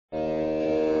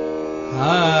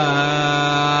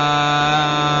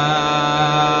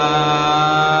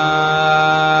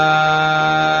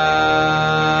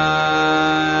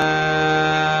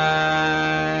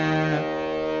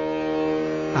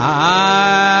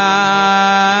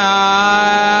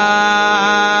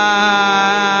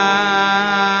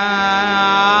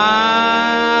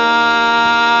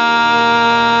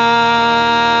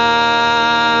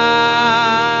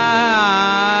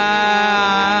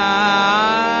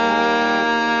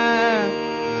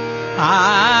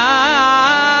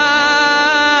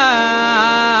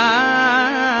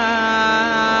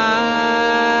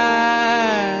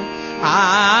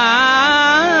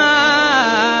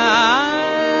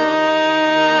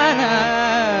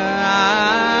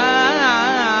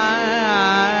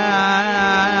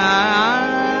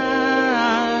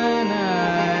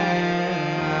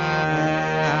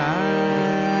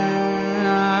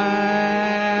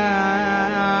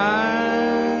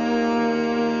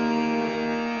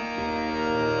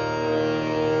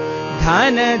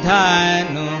धन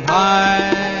धनु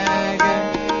भाग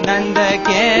नंद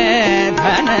के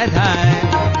धन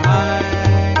धनु भाग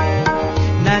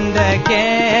नंद के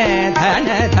धन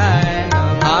धनु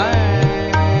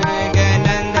भाग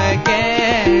नंद के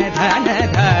धन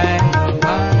धनु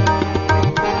भाग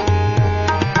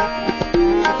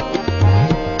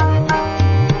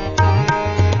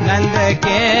नंद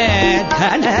के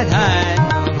धन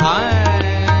धनु भाग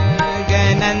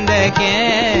नंद के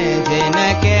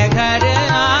जिनके घर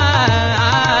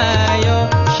आयो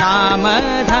श्याम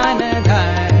धन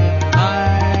धन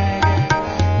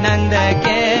नंद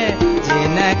के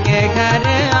जिनके घर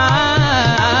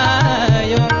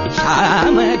आयो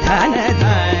श्याम धन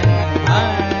धन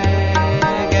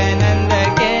नंद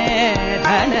के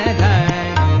धन धन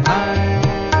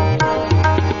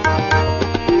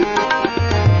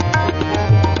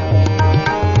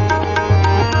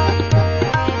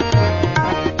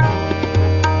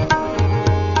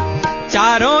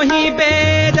चारों ही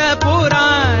वेद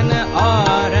पुराण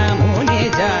और मुनि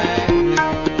जन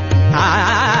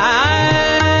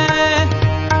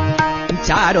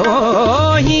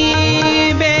चारों ही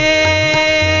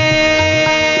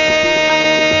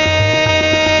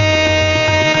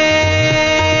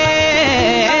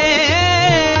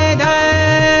वेद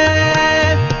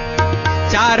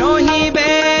चारों ही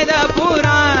वेद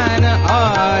पुराण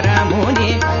और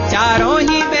मुनि चारों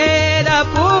ही वेद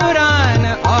पुराण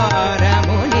और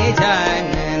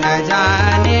न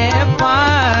जाने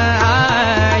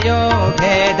पायो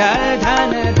भेद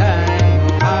धन धन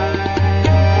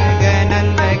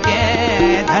नंद के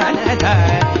धन धन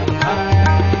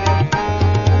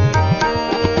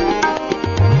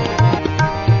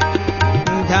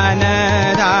धन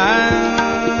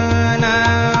धन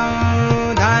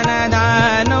धन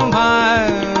धन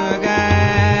भाग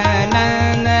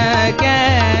नंद के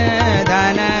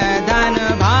धन धन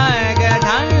भाग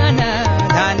धन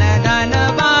धन धन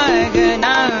भाग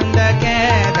नंद के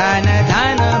धन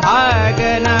धन भाग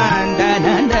नंद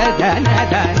नंद धन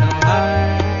धन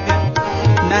भाग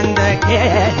नंद के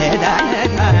धन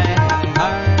धन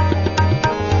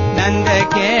नंद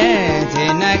के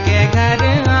जिनके घर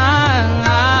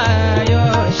आयो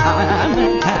श्याम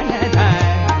धन धन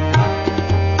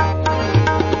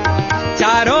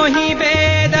चारों ही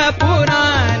वेद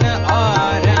पुराण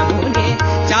और मुनि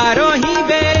चारों ही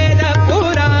वेद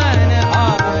पुराण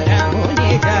और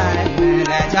मुनि जन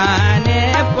न जाने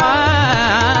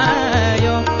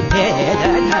पायो भेद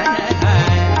धन धन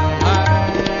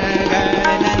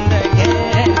नंद के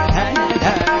धन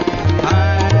धन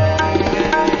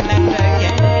नंद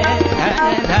के धन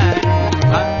धन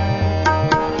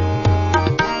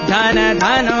धन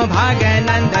धन भाग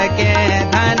नंद के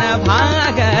धन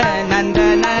भाग नंद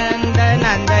नंद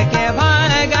नंद के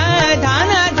भाग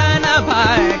धन धन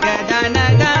भाग धन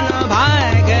धन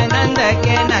भाग नंद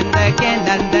के नंद के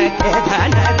नंद के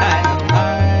धन धन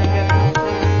भाग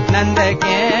नंद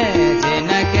के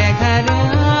जिनके घर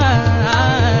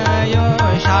आयो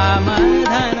श्याम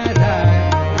धन धन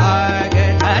भाग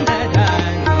धन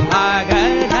धन भाग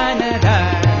धन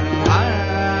धन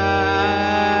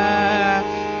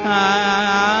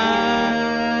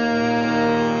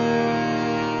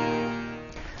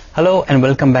Hello and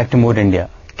welcome back to Mood India,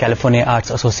 California Arts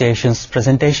Association's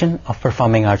presentation of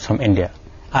performing arts from India.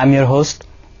 I'm your host,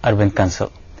 Arvind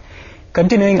Kansal.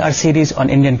 Continuing our series on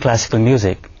Indian classical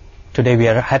music, today we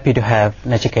are happy to have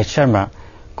Nachiketa Sharma,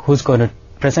 who's going to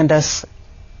present us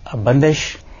a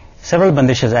bandish, several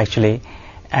bandishes actually,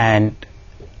 and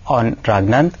on raag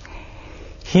Nand.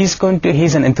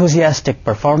 He's an enthusiastic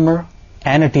performer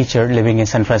and a teacher living in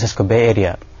San Francisco Bay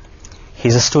Area.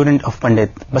 He's a student of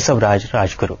Pandit Basavaraj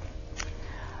Rajguru.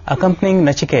 Accompanying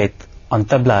Nachiketa on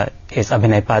tabla is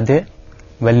Abhinay Padhe,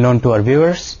 well known to our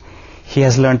viewers. He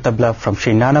has learned tabla from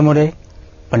Sri Nanamure,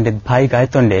 Pandit Bhai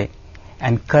Gaitonde,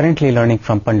 and currently learning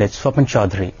from Pandit Swapan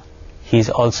Chaudhary. He is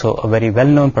also a very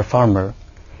well-known performer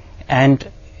and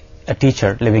a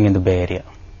teacher living in the Bay Area.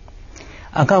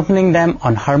 Accompanying them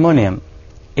on harmonium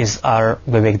is our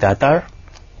Vivek Datar,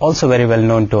 also very well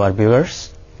known to our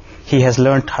viewers. He has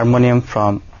learnt harmonium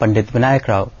from Pandit Vinayak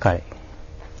Rao Kare.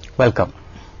 Welcome.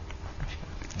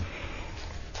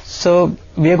 So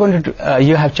we are going to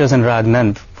you have chosen Rag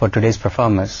Nand for today's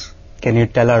performance. Can you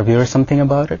tell our viewers something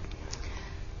about it?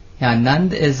 Yeah,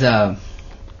 Nand is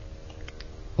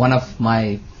one of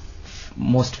my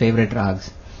most favorite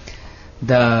rags.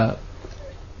 The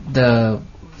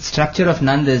structure of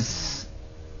Nand is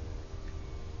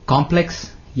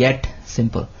complex yet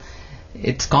simple.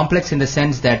 It's complex in the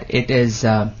sense that it has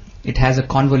a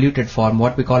convoluted form,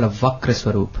 what we call a vakra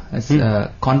swarup. It's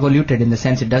convoluted in the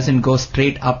sense it doesn't go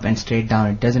straight up and straight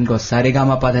down. It doesn't go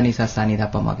saregama padani sa sani dha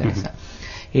pa magarasa.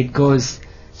 It goes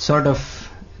sort of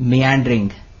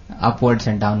meandering upwards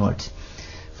and downwards.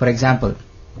 For example,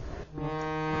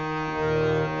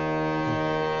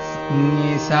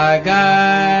 ni sa ga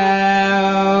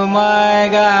ma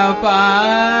ga pa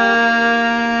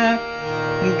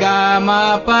ga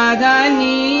ma pa dha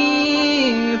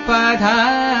ni pa dha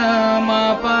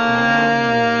ma pa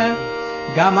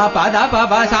ga ma pa dha pa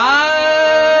ba sa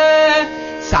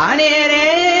sa ne re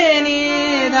ni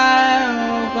dha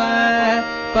pa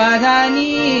pa dha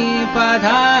ni pa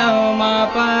dha ma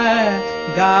pa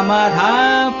ga ma dha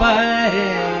pa re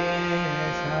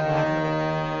sa.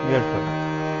 Beautiful.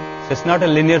 So it's not a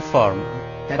linear form,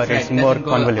 That's but right. it's more Doesn't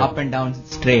go convoluted. up and down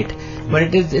straight.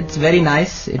 But it's very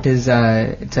nice. It's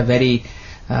a very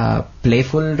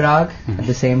playful rag. At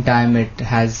the same time, it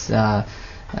has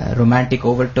romantic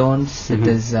overtones. It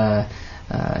is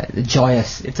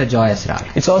joyous. It's a joyous rag.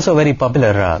 It's also a very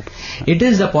popular rag. It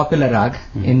is a popular rag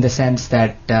in the sense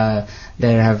that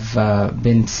there have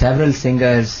been several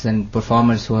singers and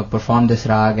performers who have performed this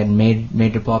rag and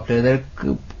made it popular. There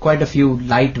are quite a few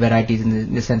light varieties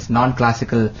in the sense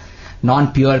non-classical,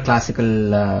 non-pure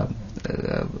classical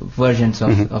versions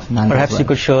of Nand. Perhaps you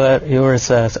could show yours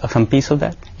some piece of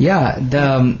that. Yeah,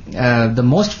 the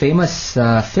most famous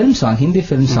film song, Hindi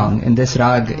film song in this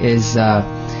rag is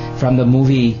from the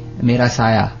movie Mera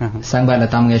Saya, sung by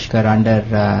Lata Mangeshkar under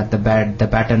the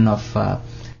pattern of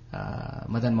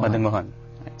Madan Mohan.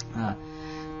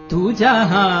 Tu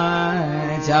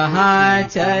jahan jahan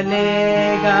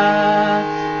chalega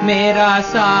mera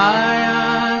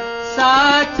saya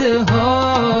साथ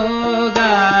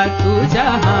होगा तू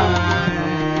जहां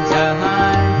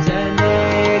जहां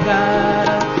चलेगा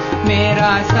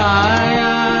मेरा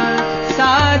साया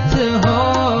साथ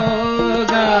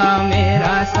होगा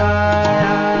मेरा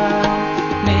साया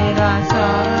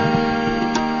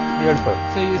Beautiful.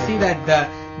 So you see that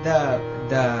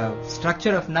the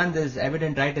structure of Nand is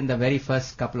evident right in the very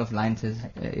first couple of lines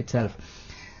itself.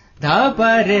 Dha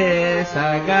pa re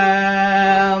sa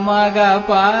ga ma ga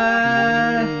pa.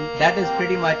 That is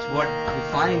pretty much what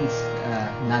defines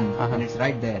Nand, and it's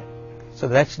right there. So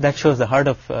that shows the heart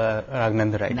of Rag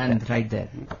Nand right Nand there. right there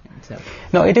itself.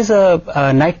 Now it is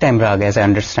a nighttime rag, as I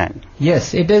understand.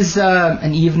 Yes, it is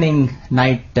an evening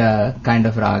night kind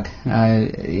of rag.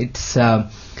 It's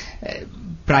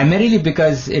primarily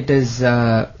because it is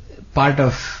part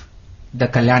of the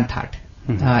Kalyan That.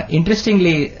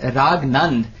 Interestingly, Rag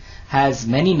Nand has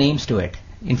many names to it.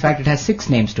 In fact, it has 6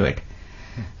 names to it.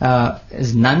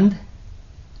 Is Nand,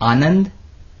 Anand,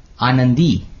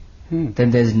 Anandi.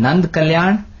 Then there's Nand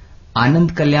Kalyan,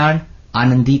 Anand Kalyan,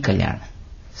 Anandi Kalyan.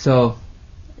 So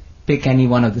pick any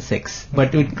one of the 6.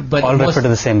 But All refer to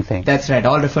the same thing. That's right.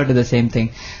 All refer to the same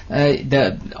thing.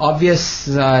 The obvious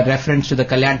reference to the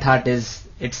Kalyan That is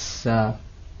its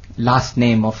last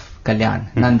name of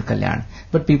Kalyan, Nand Kalyan.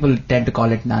 But people tend to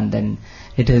call it Nand, and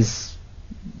it is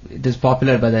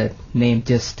popular by the name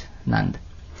just Nand.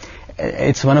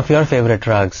 It's one of your favorite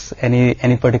rags.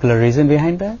 Any particular reason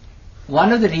behind that?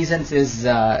 One of the reasons is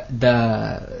the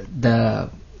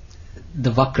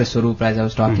Vakra Swarup, as I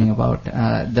was talking about,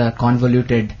 the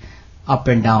convoluted up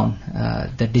and down,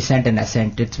 the descent and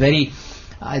ascent. It's very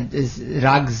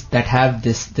rags that have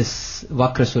this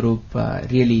Vakra Swarup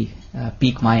really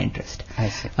pique my interest. I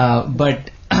see.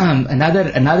 But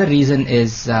another reason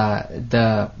is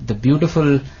the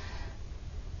beautiful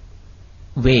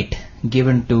weight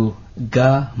given to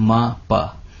ga ma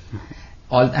pa.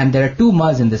 And there are 2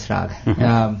 mas in this rag.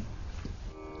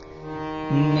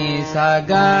 Ni sa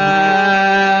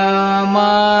ga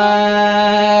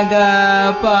ma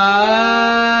ga pa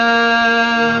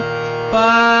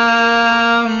pa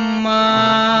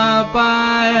ma pa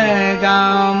ga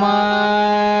ma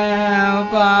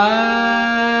pa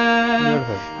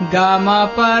ga ma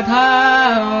pa dha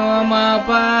ma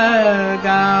pa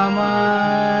ga ma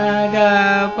ga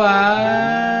pa.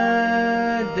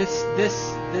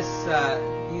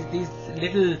 These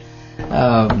little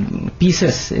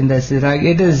pieces in this rag,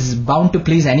 it is bound to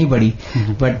please anybody,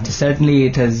 but certainly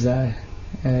it has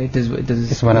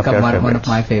one of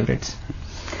my favorites.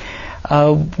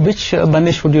 Which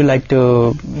bandish would you like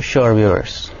to show our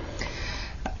viewers?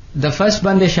 The first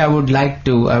bandish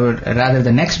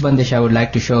the next bandish I would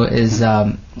like to show is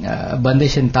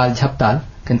bandish in tal jhaptal,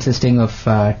 consisting of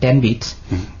 10 beats.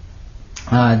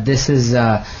 This is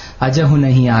Ajahu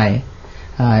Nahi Aaye.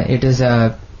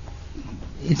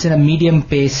 It's in a medium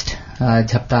paced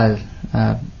jhaptal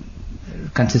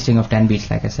consisting of 10 beats,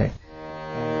 like I said.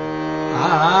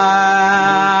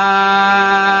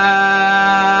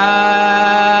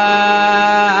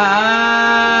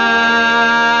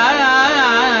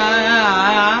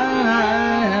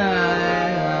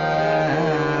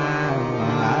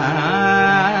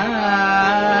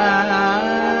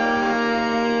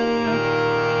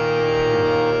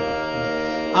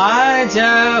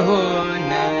 Ajahu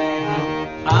nahi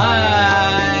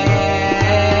aaye